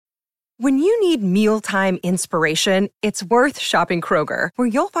When you need mealtime inspiration, it's worth shopping Kroger, where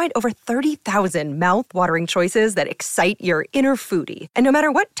you'll find over 30,000 mouth-watering choices that excite your inner foodie. And no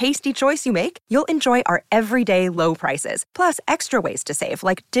matter what tasty choice you make, you'll enjoy our everyday low prices, plus extra ways to save,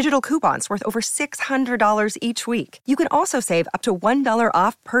 like digital coupons worth over $600 each week. You can also save up to $1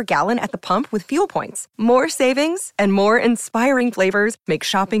 off per gallon at the pump with fuel points. More savings and more inspiring flavors make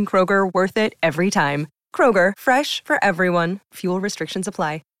shopping Kroger worth it every time. Kroger, fresh for everyone. Fuel restrictions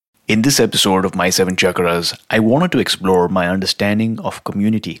apply. In this episode of My Seven Chakras, I wanted to explore my understanding of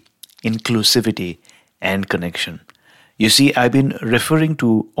community, inclusivity, and connection. You see, I've been referring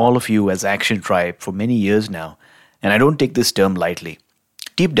to all of you as Action Tribe for many years now, and I don't take this term lightly.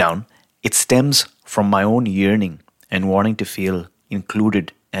 Deep down, it stems from my own yearning and wanting to feel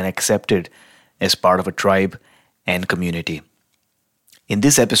included and accepted as part of a tribe and community. In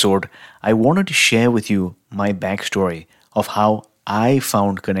this episode, I wanted to share with you my backstory of how I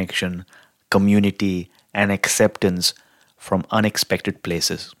found connection, community, and acceptance from unexpected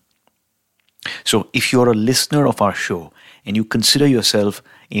places. So if you're a listener of our show and you consider yourself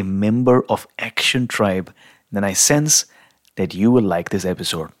a member of Action Tribe, then I sense that you will like this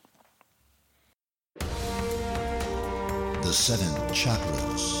episode. The seven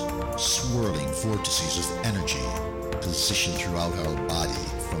chakras, swirling vortices of energy, positioned throughout our body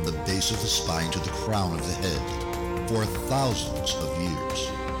from the base of the spine to the crown of the head. For thousands of years,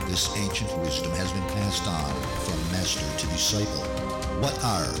 this ancient wisdom has been passed on from master to disciple. What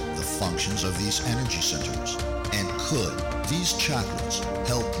are the functions of these energy centers? And could these chakras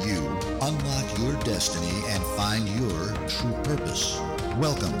help you unlock your destiny and find your true purpose?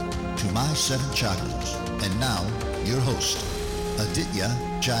 Welcome to My Seven Chakras. And now, your host, Aditya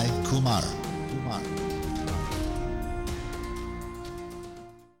Jai Kumar.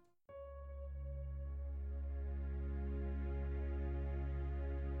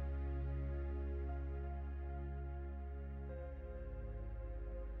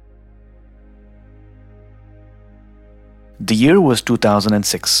 The year was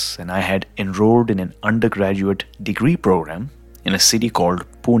 2006 and I had enrolled in an undergraduate degree program in a city called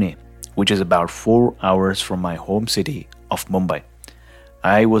Pune, which is about 4 hours from my home city of Mumbai.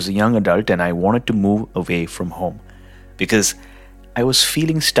 I was a young adult and I wanted to move away from home because I was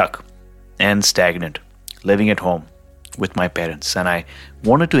feeling stuck and stagnant living at home with my parents, and I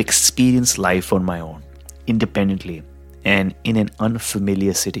wanted to experience life on my own, independently and in an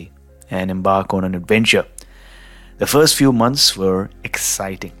unfamiliar city, and embark on an adventure. The first few months were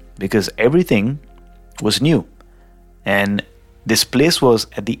exciting because everything was new, and this place was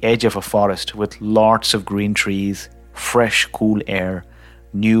at the edge of a forest with lots of green trees, fresh, cool air,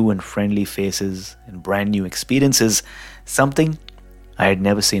 new and friendly faces, and brand new experiences, something I had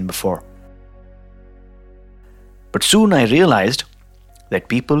never seen before. But soon I realized that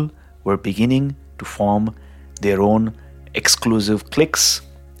people were beginning to form their own exclusive cliques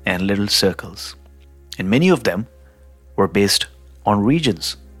and little circles, and many of them were based on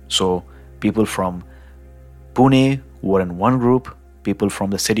regions. So people from Pune were in one group, people from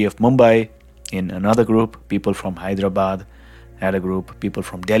the city of Mumbai in another group, people from Hyderabad had a group, people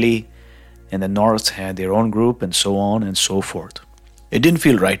from Delhi and the north had their own group, and so on and so forth. It didn't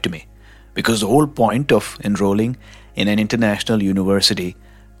feel right to me because the whole point of enrolling in an international university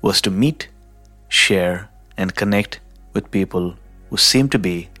was to meet, share, and connect with people who seemed to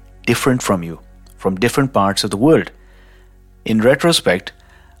be different from you, from different parts of the world. In retrospect,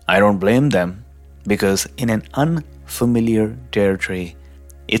 I don't blame them because in an unfamiliar territory,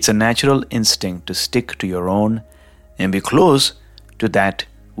 it's a natural instinct to stick to your own and be close to that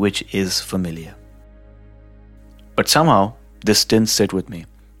which is familiar. But somehow, this didn't sit with me,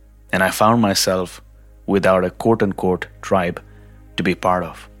 and I found myself without a quote-unquote tribe to be part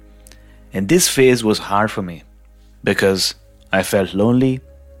of. And this phase was hard for me because I felt lonely,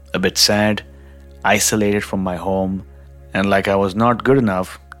 a bit sad, isolated from my home, and like I was not good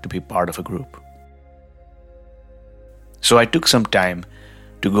enough to be part of a group. So I took some time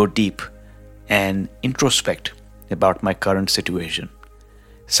to go deep and introspect about my current situation.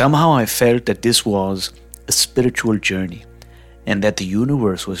 Somehow I felt that this was a spiritual journey and that the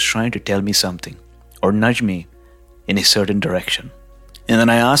universe was trying to tell me something or nudge me in a certain direction. And then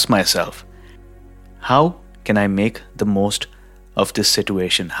I asked myself, how can I make the most of this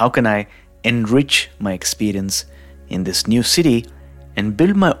situation? How can I enrich my experience in this new city and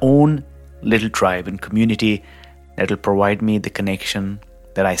build my own little tribe and community that will provide me the connection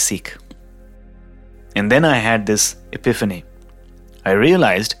that I seek? And then I had this epiphany. I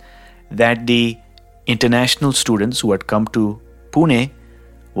realized that the international students who had come to Pune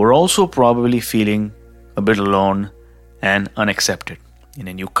were also probably feeling a bit alone and unaccepted. in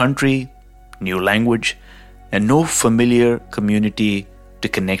a new country, new language, and no familiar community to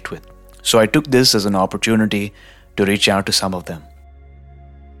connect with. So I took this as an opportunity to reach out to some of them.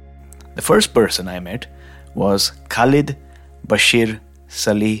 The first person I met was Khalid Bashir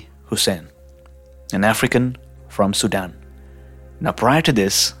Salih Hussein, an African from Sudan. Now, prior to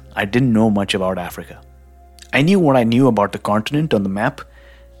this, I didn't know much about Africa. I knew what I knew about the continent on the map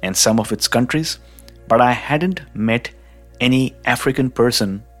and some of its countries, but I hadn't met any African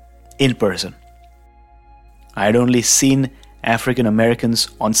person in person. I had only seen African Americans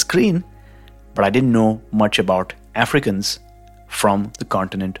on screen, but I didn't know much about Africans from the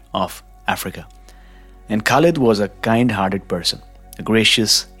continent of Africa. And Khalid was a kind-hearted person, a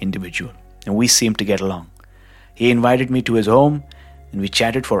gracious individual, and we seemed to get along. He invited me to his home, and we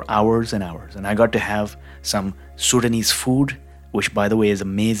chatted for hours and hours, and I got to have some Sudanese food, which, by the way, is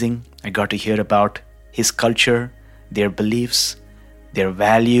amazing. I got to hear about his culture, their beliefs, their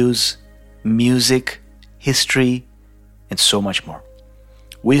values, music, history, and so much more.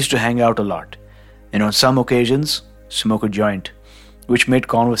 We used to hang out a lot, and on some occasions, smoke a joint, which made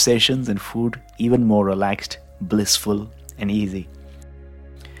conversations and food even more relaxed, blissful, and easy.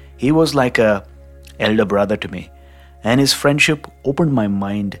 He was like a elder brother to me, and his friendship opened my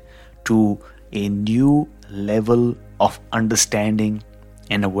mind to a new level of understanding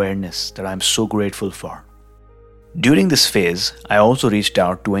and awareness that I'm so grateful for. During this phase, I also reached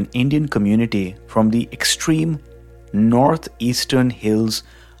out to an Indian community from the extreme northeastern hills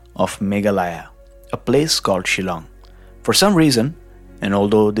of Meghalaya, a place called Shillong. For some reason, and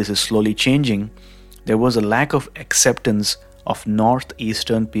although this is slowly changing, there was a lack of acceptance of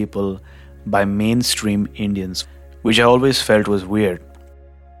northeastern people by mainstream Indians, which I always felt was weird.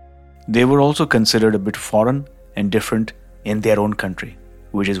 They were also considered a bit foreign and different in their own country,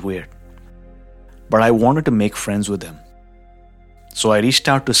 which is weird. But I wanted to make friends with them. So I reached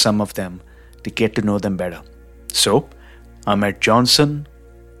out to some of them to get to know them better. So I met Johnson,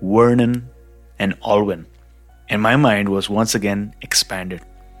 Vernon, and Alwyn, and my mind was once again expanded.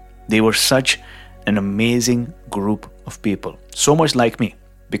 They were such an amazing group of people, so much like me,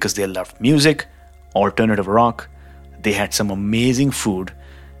 because they loved music, alternative rock, they had some amazing food,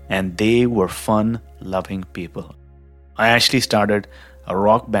 and they were fun-loving people. I actually started a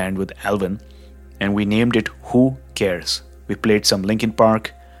rock band with Alvin, and we named it Who Cares. We played some Linkin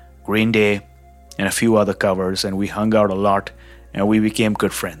Park, Green Day, and a few other covers, and we hung out a lot, and we became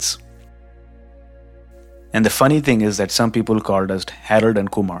good friends. And the funny thing is that some people called us Harold and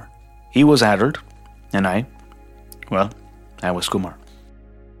Kumar. He was Harold, and I was Kumar.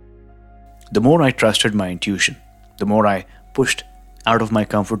 The more I trusted my intuition, the more I pushed out of my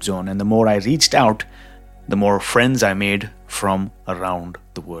comfort zone, and the more I reached out, the more friends I made from around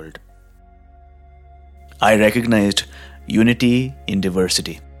the world. I recognized unity in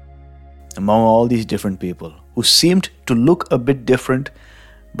diversity among all these different people who seemed to look a bit different,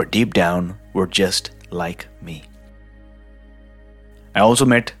 but deep down were just like me. I also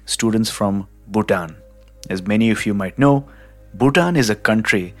met students from Bhutan. As many of you might know, Bhutan is a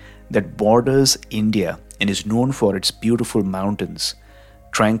country that borders India and is known for its beautiful mountains,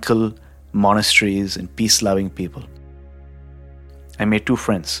 tranquil monasteries, and peace-loving people. I made two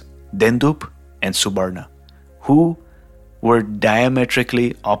friends, Dendup and Subarna, who were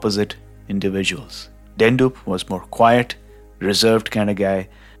diametrically opposite individuals. Dendup was more quiet, reserved kind of guy,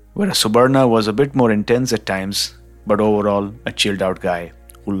 whereas Subarna was a bit more intense at times, but overall a chilled-out guy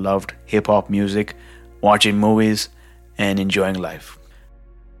who loved hip-hop music, watching movies, and enjoying life.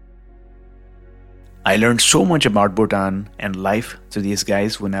 I learned so much about Bhutan and life through these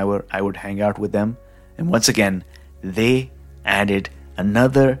guys whenever I would hang out with them. And once again, they added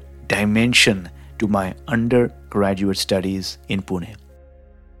another dimension to my undergraduate studies in Pune.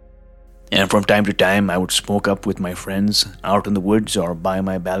 And from time to time, I would smoke up with my friends out in the woods or by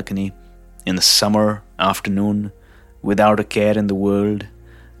my balcony in the summer afternoon without a care in the world,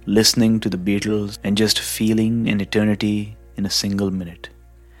 listening to the Beatles and just feeling an eternity in a single minute.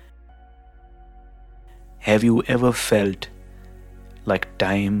 Have you ever felt like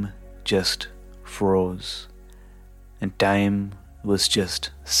time just froze and time was just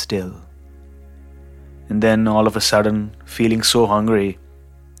still? And then all of a sudden, feeling so hungry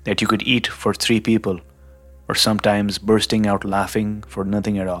that you could eat for 3 people, or sometimes bursting out laughing for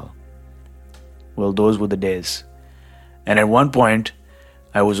nothing at all. Well, those were the days. And at one point,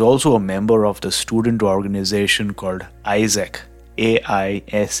 I was also a member of the student organization called AISEC,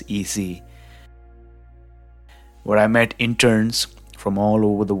 AISEC, where I met interns from all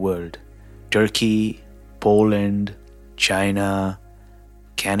over the world: Turkey, Poland, China,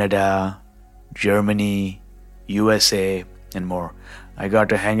 Canada, Germany, USA, and more. I got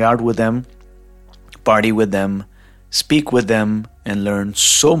to hang out with them, party with them, speak with them, and learn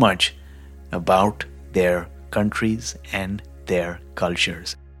so much about their countries and their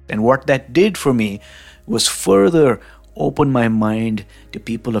cultures. And what that did for me was further open my mind to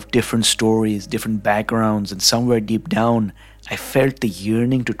people of different stories, different backgrounds, and somewhere deep down, I felt the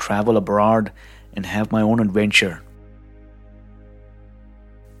yearning to travel abroad and have my own adventure.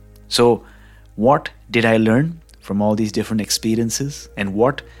 So, what did I learn from all these different experiences? And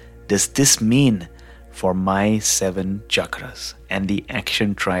what does this mean for my 7 chakras and the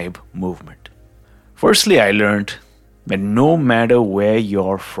Action Tribe movement? Firstly, I learned that no matter where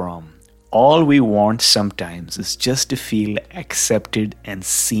you're from, all we want sometimes is just to feel accepted and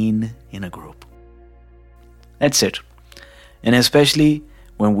seen in a group. That's it. And especially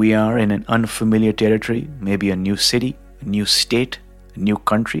when we are in an unfamiliar territory, maybe a new city, a new state, a new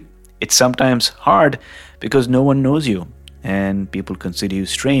country, it's sometimes hard because no one knows you and people consider you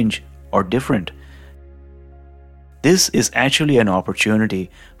strange or different. This is actually an opportunity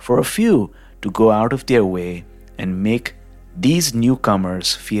for a few to go out of their way and make these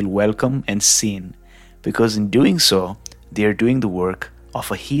newcomers feel welcome and seen, because in doing so, they are doing the work of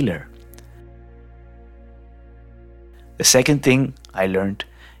a healer. The second thing I learned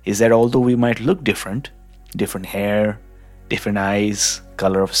is that although we might look different hair, different eyes,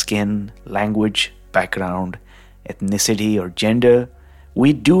 color of skin, language, background, ethnicity, or gender,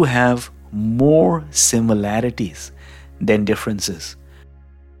 we do have more similarities than differences.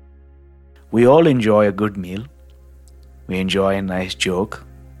 We all enjoy a good meal. We enjoy a nice joke,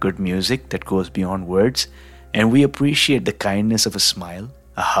 good music that goes beyond words, and we appreciate the kindness of a smile,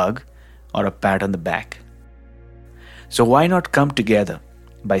 a hug, or a pat on the back. So why not come together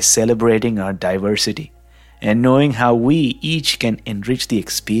by celebrating our diversity and knowing how we each can enrich the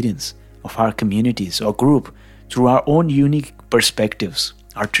experience of our communities or group through our own unique perspectives,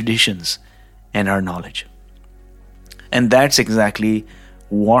 our traditions, and our knowledge. And that's exactly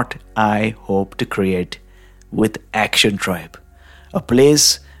what I hope to create with Action Tribe, a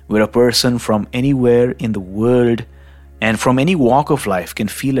place where a person from anywhere in the world and from any walk of life can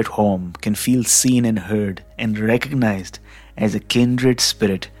feel at home, can feel seen and heard and recognized as a kindred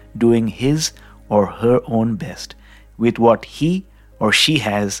spirit doing his or her own best with what he or she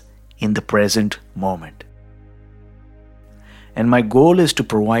has in the present moment. And my goal is to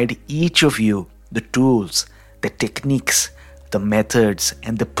provide each of you the tools, the techniques, the methods,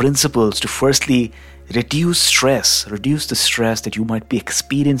 and the principles to firstly reduce the stress that you might be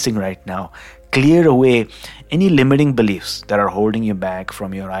experiencing right now, clear away any limiting beliefs that are holding you back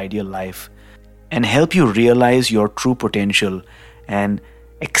from your ideal life, and help you realize your true potential and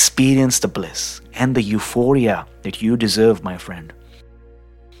experience the bliss and the euphoria that you deserve, my friend.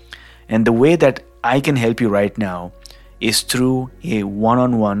 And the way that I can help you right now is through a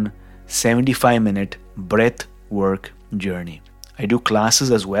one-on-one 75-minute breath work journey. I do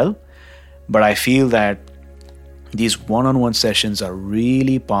classes as well, but I feel that these one-on-one sessions are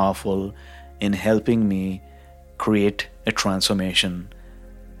really powerful in helping me create a transformation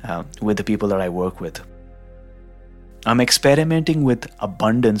with the people that I work with. I'm experimenting with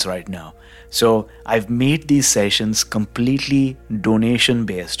abundance right now. So I've made these sessions completely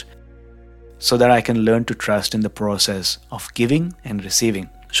donation-based so that I can learn to trust in the process of giving and receiving.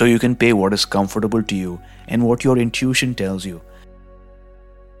 So you can pay what is comfortable to you and what your intuition tells you.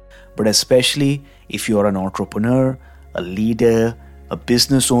 But especially if you're an entrepreneur, a leader, a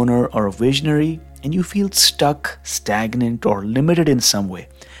business owner, or a visionary, and you feel stuck, stagnant, or limited in some way,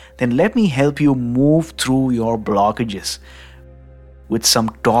 then let me help you move through your blockages with some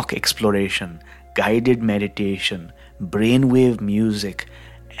talk exploration, guided meditation, brainwave music,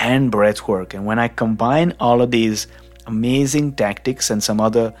 and breath work. And when I combine all of these amazing tactics and some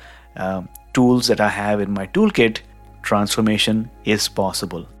other tools that I have in my toolkit, transformation is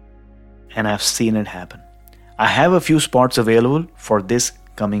possible. And I've seen it happen. I have a few spots available for this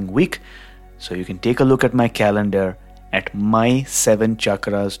coming week, so you can take a look at my calendar at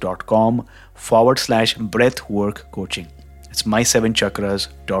my7chakras.com/breathwork coaching. It's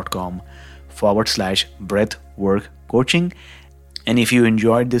my7chakras.com/breathwork coaching. And if you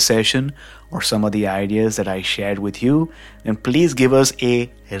enjoyed this session or some of the ideas that I shared with you, then please give us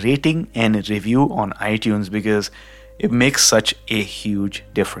a rating and review on iTunes, because it makes such a huge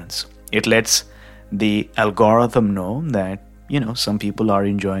difference. It lets the algorithm know that, some people are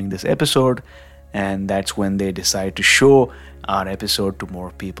enjoying this episode, and that's when they decide to show our episode to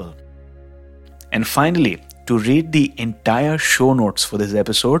more people. And finally, to read the entire show notes for this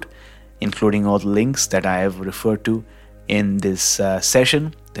episode, including all the links that I have referred to in this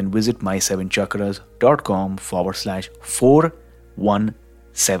session, then visit my7chakras.com/4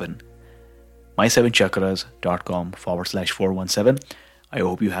 my7chakras.com/417. I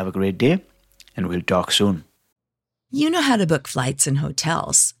hope you have a great day, and we'll talk soon. You know how to book flights and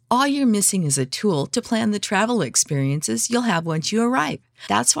hotels. All you're missing is a tool to plan the travel experiences you'll have once you arrive.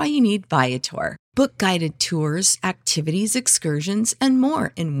 That's why you need Viator. Book guided tours, activities, excursions, and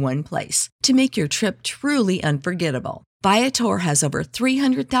more in one place to make your trip truly unforgettable. Viator has over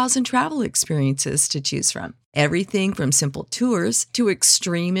 300,000 travel experiences to choose from. Everything from simple tours to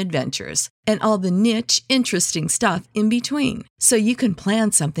extreme adventures and all the niche, interesting stuff in between. So you can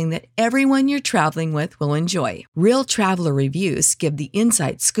plan something that everyone you're traveling with will enjoy. Real traveler reviews give the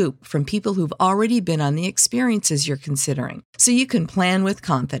inside scoop from people who've already been on the experiences you're considering. So you can plan with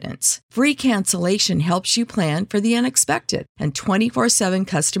confidence. Free cancellation helps you plan for the unexpected. And 24/7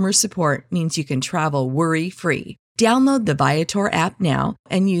 customer support means you can travel worry-free. Download the Viator app now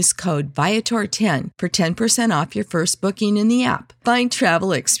and use code Viator10 for 10% off your first booking in the app. Find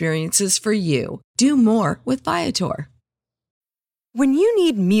travel experiences for you. Do more with Viator. When you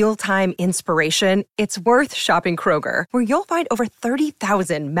need mealtime inspiration, it's worth shopping Kroger, where you'll find over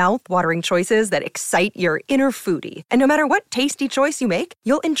 30,000 mouth-watering choices that excite your inner foodie. And no matter what tasty choice you make,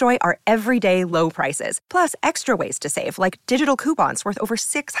 you'll enjoy our everyday low prices, plus extra ways to save, like digital coupons worth over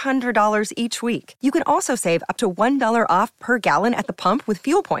 $600 each week. You can also save up to $1 off per gallon at the pump with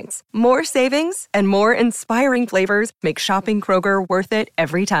fuel points. More savings and more inspiring flavors make shopping Kroger worth it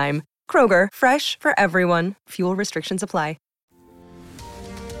every time. Kroger, fresh for everyone. Fuel restrictions apply.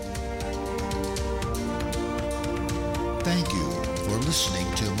 Thank you for listening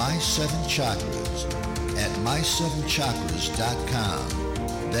to My Seven Chakras at my7chakras.com.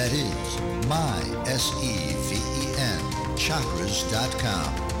 That is my, SEVEN,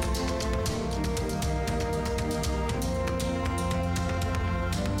 chakras.com.